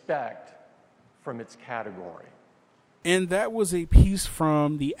expect from its category. And that was a piece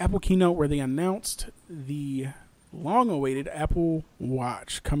from the Apple keynote where they announced the long-awaited Apple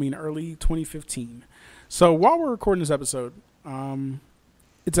Watch coming early 2015. So while we're recording this episode,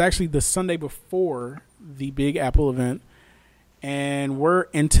 it's actually the Sunday before the big Apple event, and we're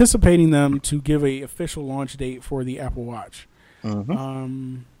anticipating them to give a official launch date for the Apple Watch.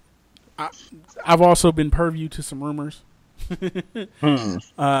 I've also been purview to some rumors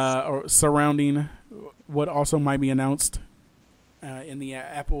or surrounding what also might be announced in the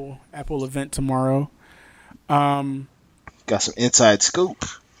Apple event tomorrow. Got some inside scoop. A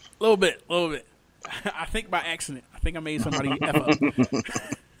little bit. I think by accident. I think I made somebody F up.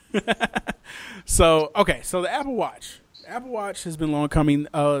 So the Apple Watch. Apple Watch has been long coming.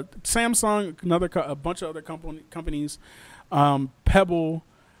 Samsung, a bunch of other companies. Pebble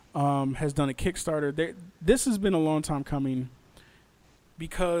has done a Kickstarter. This has been a long time coming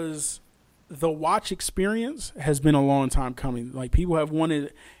because the watch experience has been a long time coming. Like, people have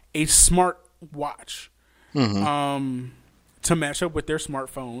wanted a smart watch to match up with their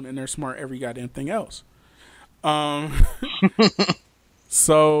smartphone and their smart every goddamn thing else.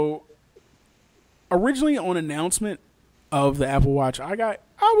 So originally on announcement of the Apple Watch, I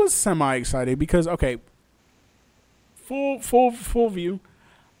was semi excited because, okay, full view.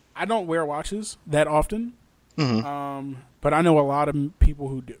 I don't wear watches that often, but I know a lot of people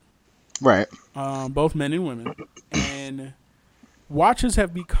who do. Right. Both men and women. And watches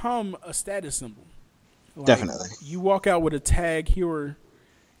have become a status symbol. Like, Definitely. You walk out with a tag, you're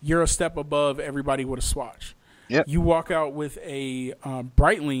a step above everybody with a Swatch. Yep. You walk out with a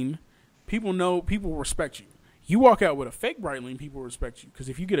Breitling, people respect you. You walk out with a fake Breitling, people respect you. Because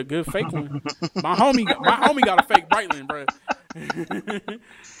if you get a good fake one, my homie got a fake Breitling, bro.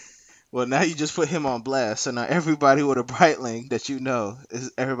 Well, now you just put him on blast. So now everybody with a Breitling that you know,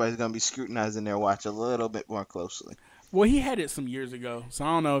 everybody's going to be scrutinizing their watch a little bit more closely. Well, he had it some years ago, so I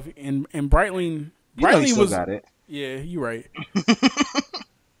don't know if and Breitling You know he still was got it. yeah, you're right.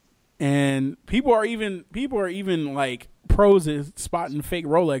 And people are even like pros is spotting fake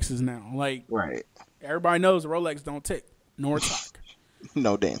Rolexes now. Like Right. everybody knows Rolex don't tick nor talk.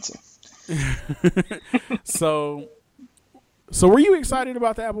 No dancing. So were you excited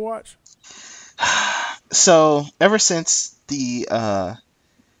about the Apple Watch? So ever since the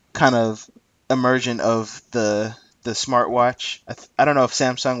kind of immersion of the smartwatch, I don't know if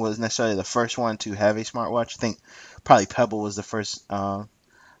Samsung was necessarily the first one to have a smartwatch. I think probably Pebble was the first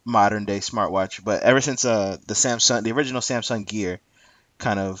modern day smartwatch. But ever since the original Samsung Gear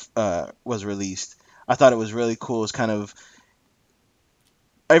kind of was released, I thought it was really cool. It's kind of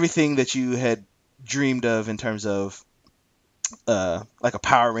everything that you had dreamed of in terms of like a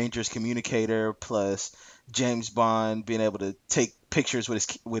Power Rangers communicator plus James Bond being able to take pictures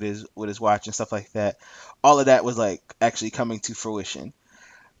with his watch and stuff like that. All of that was like actually coming to fruition.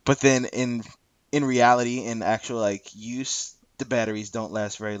 But then in reality, in actual like use, the batteries don't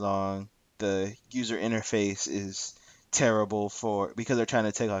last very long. The user interface is terrible because they're trying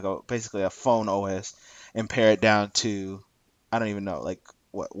to take like basically a phone OS and pare it down to, I don't even know, like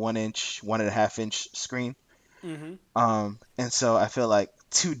what, 1 inch, 1.5 inch screen. Mm-hmm. And so I feel like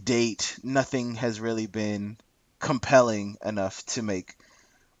to date, nothing has really been compelling enough to make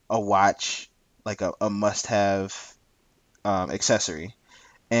a watch like a must-have accessory.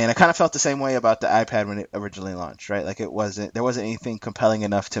 And I kind of felt the same way about the iPad when it originally launched, right? Like there wasn't anything compelling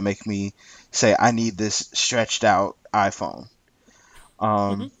enough to make me say I need this stretched out iPhone.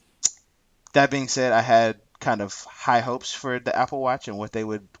 That being said, I had kind of high hopes for the Apple Watch and what they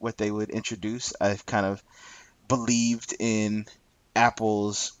would introduce. I've kind of believed in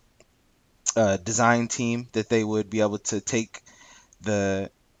Apple's design team, that they would be able to take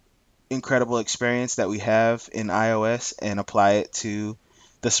the incredible experience that we have in iOS and apply it to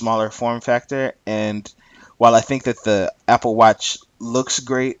the smaller form factor. And while I think that the Apple Watch looks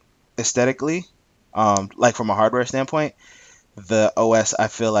great aesthetically, like from a hardware standpoint, the OS I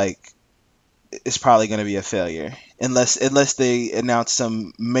feel like is probably going to be a failure unless they announce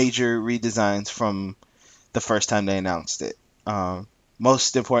some major redesigns from the first time they announced it.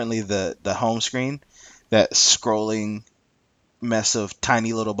 Most importantly, the home screen, that scrolling mess of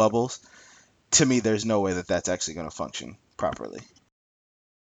tiny little bubbles. To me, there's no way that that's actually going to function properly.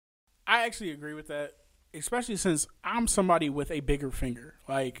 I actually agree with that, especially since I'm somebody with a bigger finger.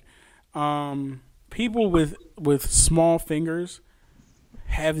 Like, people with small fingers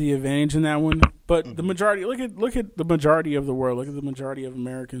have the advantage in that one, but the majority look at the majority of the world. Look at the majority of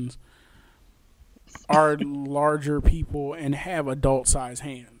Americans are larger people and have adult size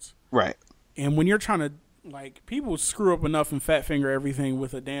hands. Right. And when you're trying to, like, people screw up enough and fat finger everything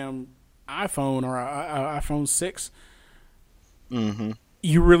with a damn iPhone or a iPhone 6. Mm-hmm.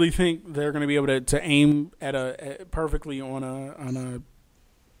 You really think they're going to be able to aim at perfectly on a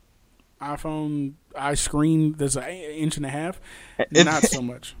iPhone screen that's an inch and a half? Not so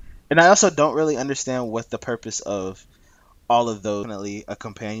much. And I also don't really understand what the purpose of all of those. Definitely a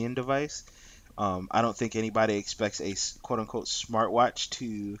companion device. I don't think anybody expects a quote-unquote smartwatch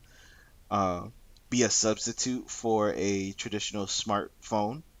to be a substitute for a traditional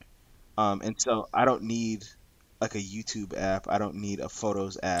smartphone. And so I don't need like a YouTube app. I don't need a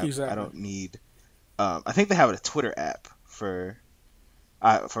Photos app. Exactly. I don't need. I think they have a Twitter app for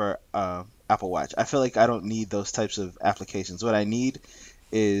Apple Watch. I feel like I don't need those types of applications. What I need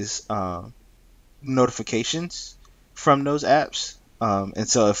is notifications from those apps. And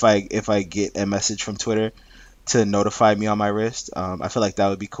so if I get a message from Twitter to notify me on my wrist, I feel like that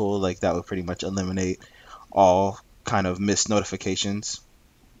would be cool. Like that would pretty much eliminate all kind of missed notifications.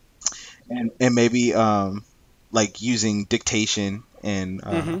 And maybe like using dictation and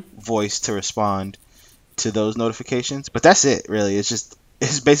voice to respond to those notifications. But that's it, really.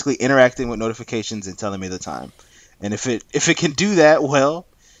 It's basically interacting with notifications and telling me the time. And if it can do that well,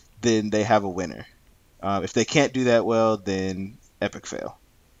 then they have a winner. If they can't do that well, then epic fail.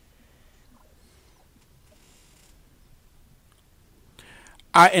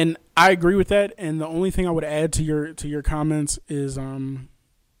 I agree with that. And the only thing I would add to your comments is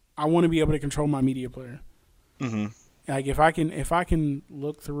I want to be able to control my media player. Mm-hmm. Like if I can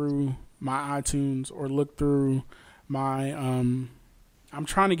look through my iTunes or look through my I'm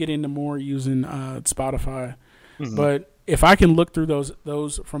trying to get into more using Spotify, but if I can look through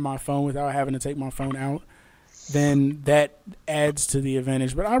those from my phone without having to take my phone out, then that adds to the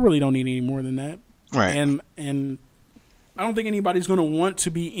advantage. But I really don't need any more than that. Right. And I don't think anybody's going to want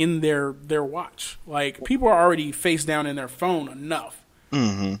to be in their watch. Like, people are already face down in their phone enough.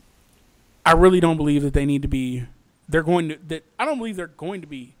 Mm-hmm. I really don't believe that they need to be I don't believe they're going to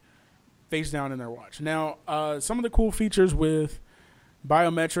be face down in their watch. Now, some of the cool features with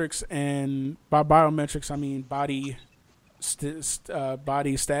biometrics, and by biometrics I mean body stats.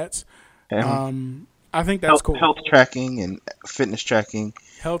 I think that's cool. Health tracking and fitness tracking.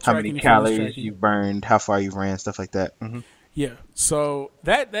 How many calories you burned, how far you ran, stuff like that. Mm-hmm. Yeah. So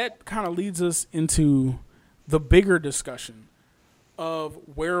that kind of leads us into the bigger discussion of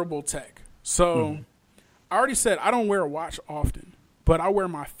wearable tech. So I already said I don't wear a watch often, but I wear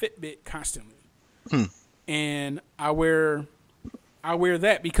my Fitbit constantly. And I wear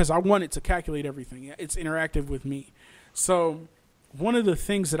that because I want it to calculate everything. It's interactive with me. So one of the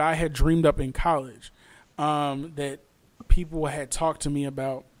things that I had dreamed up in college that people had talked to me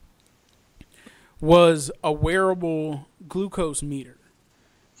about was a wearable glucose meter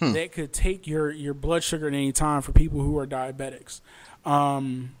that could take your blood sugar at any time for people who are diabetics.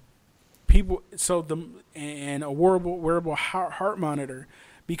 And a wearable heart monitor,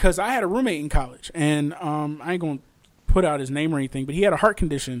 because I had a roommate in college, and I ain't gonna put out his name or anything, but he had a heart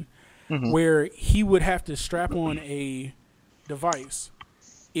condition where he would have to strap on a device.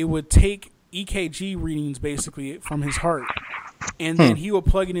 It would take EKG readings basically from his heart, and then he would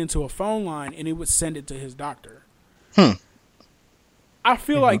plug it into a phone line and it would send it to his doctor. I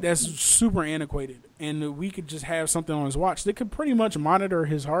feel like that's super antiquated, and we could just have something on his watch that could pretty much monitor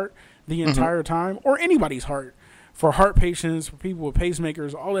his heart the entire time, or anybody's heart, for heart patients, for people with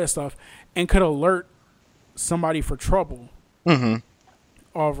pacemakers, all that stuff, and could alert somebody for trouble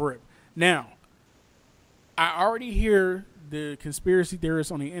off rip. Now, I already hear the conspiracy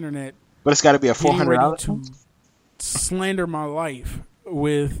theorists on the internet, but it's got to be a $400 to slander my life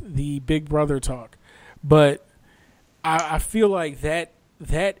with the Big Brother talk, but I feel like that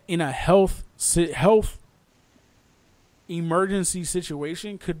in a health emergency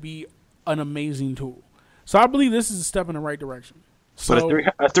situation could be an amazing tool. So I believe this is a step in the right direction. So but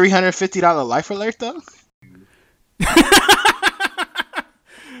a $350 life alert though?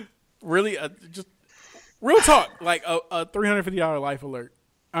 Really, just real talk, like a $350 life alert.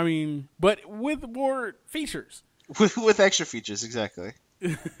 I mean, but with more features. With extra features, exactly.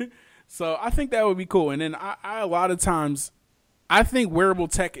 So I think that would be cool. And then I a lot of times, I think wearable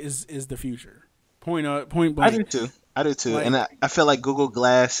tech is the future. Point blank. I do too. Like, and I feel like Google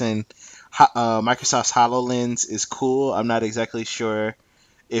Glass and Microsoft's HoloLens is cool. I'm not exactly sure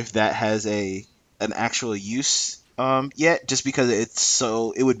if that has an actual use yet, just because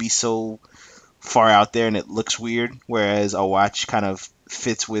it would be so far out there and it looks weird. Whereas a watch kind of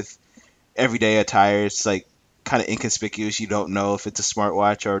fits with everyday attire. It's like kind of inconspicuous. You don't know if it's a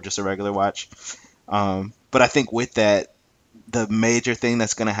smartwatch or just a regular watch. But I think with that, the major thing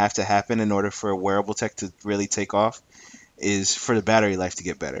that's going to have to happen in order for wearable tech to really take off is for the battery life to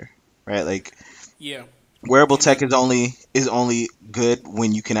get better, right? Like, yeah, wearable tech is only good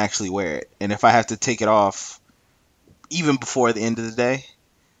when you can actually wear it. And if I have to take it off even before the end of the day,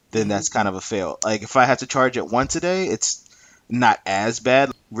 then that's kind of a fail. Like, if I have to charge it once a day, it's not as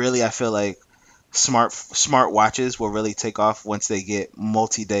bad. Really, I feel like smart watches will really take off once they get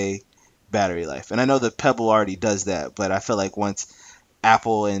multi-day battery life. And I know the Pebble already does that, but I feel like once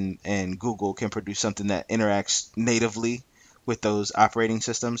Apple and Google can produce something that interacts natively with those operating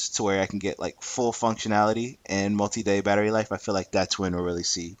systems to where I can get like full functionality and multi-day battery life, I feel like that's when we'll really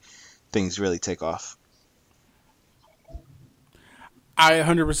see things really take off. I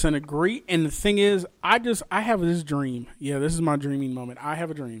 100% agree. And the thing is, I have this dream. Yeah, this is my dreaming moment. I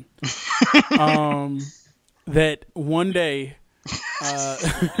have a dream that one day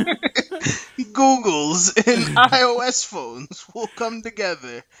Google's and iOS phones will come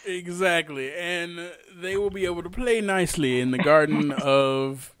together. Exactly. And they will be able to play nicely in the garden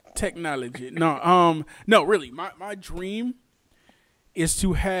of technology. No, really. My dream is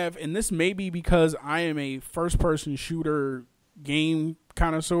to have, and this may be because I am a first-person shooter game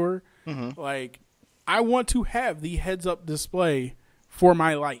connoisseur, like, I want to have the heads-up display for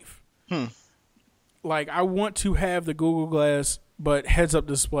my life. Like, I want to have the Google Glass, but heads-up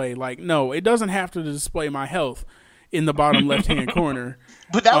display. Like, no, it doesn't have to display my health in the bottom left-hand corner.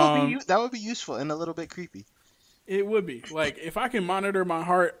 But that would be useful and a little bit creepy. It would be. Like, if I can monitor my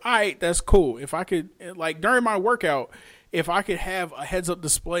heart, that's cool. If I could, like, during my workout, if I could have a heads-up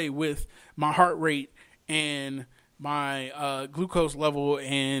display with my heart rate and my glucose level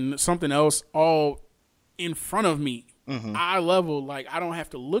and something else all in front of me, eye level, like, I don't have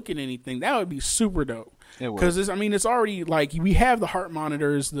to look at anything, that would be super dope. Because it's already, like, we have the heart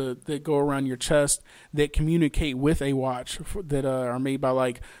monitors that go around your chest that communicate with a watch that are made by,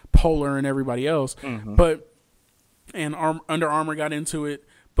 like, Polar and everybody else. But and Under Armour got into it,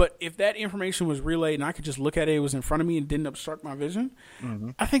 But if that information was relayed and I could just look at it, it was in front of me and didn't obstruct my vision,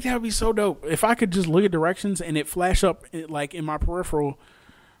 I think that would be so dope. If I could just look at directions and it flash up like in my peripheral,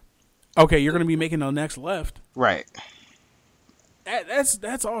 okay, you're going to be making the next left. Right.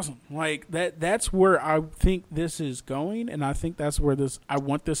 That's awesome. Like that's where I think this is going, and I think that's where I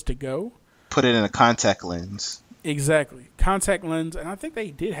want this to go. Put it in a contact lens. Exactly. Contact lens, and I think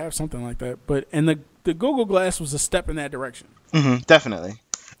they did have something like that. And the Google Glass was a step in that direction. Definitely.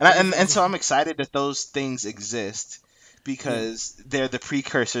 And so I'm excited that those things exist because they're the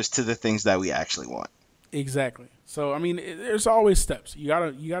precursors to the things that we actually want. Exactly. So I mean, there's always steps. You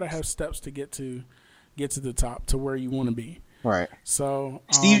gotta have steps to get to the top, to where you want to be. Right. So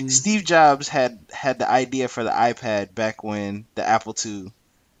Steve Jobs had the idea for the iPad back when the Apple II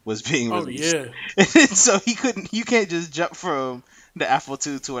was being released. Oh yeah. So you can't just jump from the Apple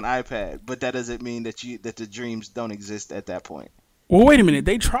II to an iPad, but that doesn't mean that the dreams don't exist at that point. Well, wait a minute.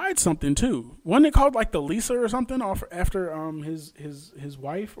 They tried something too. Wasn't it called like the Lisa or something after his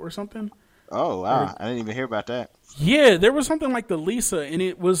wife or something? Oh wow, I didn't even hear about that. Yeah, there was something like the Lisa, and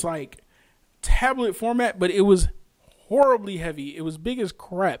it was like tablet format, but it was horribly heavy. It was big as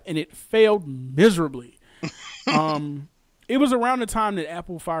crap, and it failed miserably. It was around the time that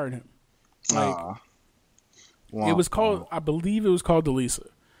Apple fired him. Like, it was called, I believe it was called the Lisa.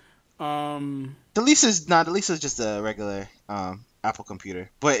 The Lisa's just a regular Apple computer,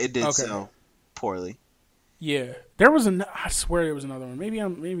 but it did sell poorly. Yeah, I swear there was another one. Maybe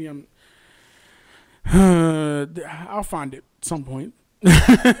I'm. I'll find it at some point.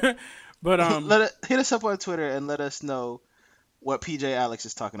 But hit us up on Twitter and let us know what PJ Alex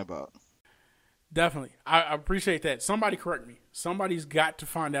is talking about. Definitely, I appreciate that. Somebody correct me. Somebody's got to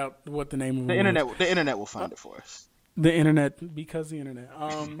find out what the name of the internet. Was. The internet will find it for us. The internet, because the internet.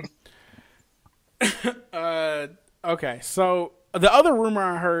 Okay, so the other rumor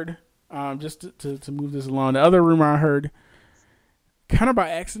I heard, just to move this along, the other rumor I heard, kind of by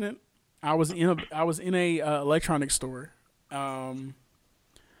accident, I was in a electronics store, and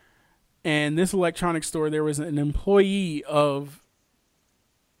this electronics store, there was an employee of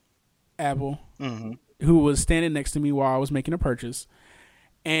Apple who was standing next to me while I was making a purchase,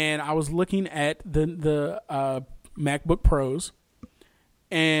 and I was looking at the MacBook Pros,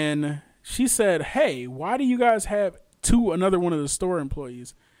 and she said, "Hey, why do you guys have another one of the store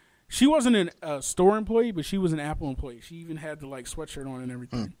employees?" She wasn't a store employee, but she was an Apple employee. She even had the like sweatshirt on and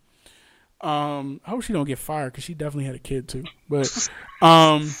everything. I hope she don't get fired because she definitely had a kid too. But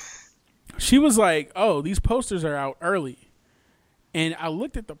she was like, "Oh, these posters are out early," and I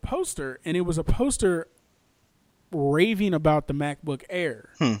looked at the poster, and it was a poster raving about the MacBook Air.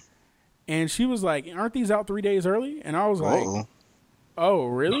 And she was like, "Aren't these out 3 days early?" And I was like, "Oh,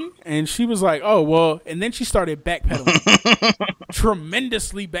 really?" And she was like, "Oh, well," and then she started backpedaling,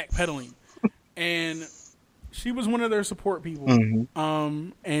 tremendously backpedaling. And she was one of their support people.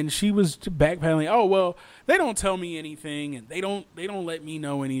 And she was backpedaling, "Oh, well, they don't tell me anything, and they don't let me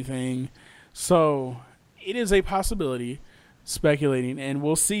know anything." So it is a possibility, speculating, and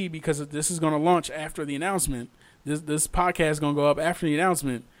we'll see, because this is going to launch after the announcement. This podcast is going to go up after the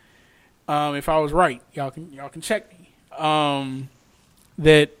announcement. If I was right, y'all can check me.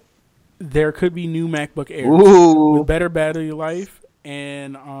 That there could be new MacBook Airs with better battery life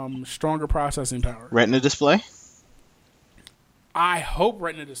and stronger processing power. Retina display? I hope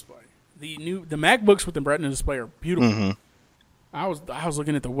Retina display. The MacBooks with the Retina display are beautiful. I was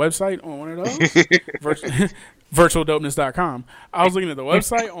looking at the website on one of those, virtualdopeness.com. I was looking at the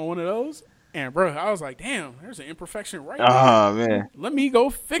website on one of those, and bro, I was like, "Damn, there's an imperfection right there. Oh man, let me go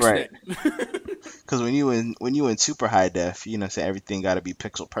fix it." Because when you in super high def, say everything got to be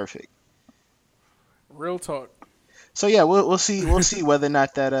pixel perfect. Real talk. So yeah, we'll see whether or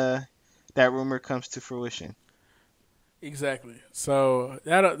not that rumor comes to fruition. Exactly. So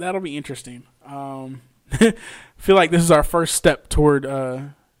that'll be interesting. Feel like this is our first step toward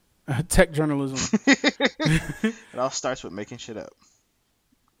tech journalism. It all starts with making shit up.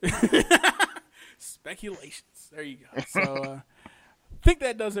 Speculations. There you go. So I think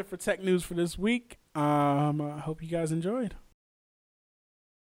that does it for tech news for this week. I hope you guys enjoyed.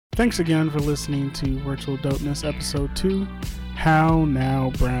 Thanks again for listening to Virtual Dopeness Episode 2, How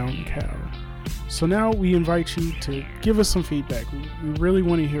Now Brown Cow. So now we invite you to give us some feedback. We really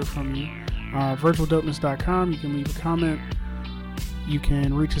want to hear from you. Virtualdopeness.com. You can leave a comment. You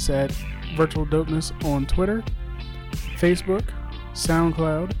can reach us at Virtual Dopeness on Twitter, Facebook,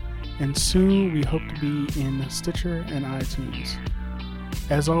 SoundCloud, and soon we hope to be in Stitcher and iTunes.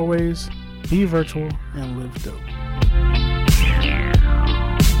 As always, be virtual and live dope.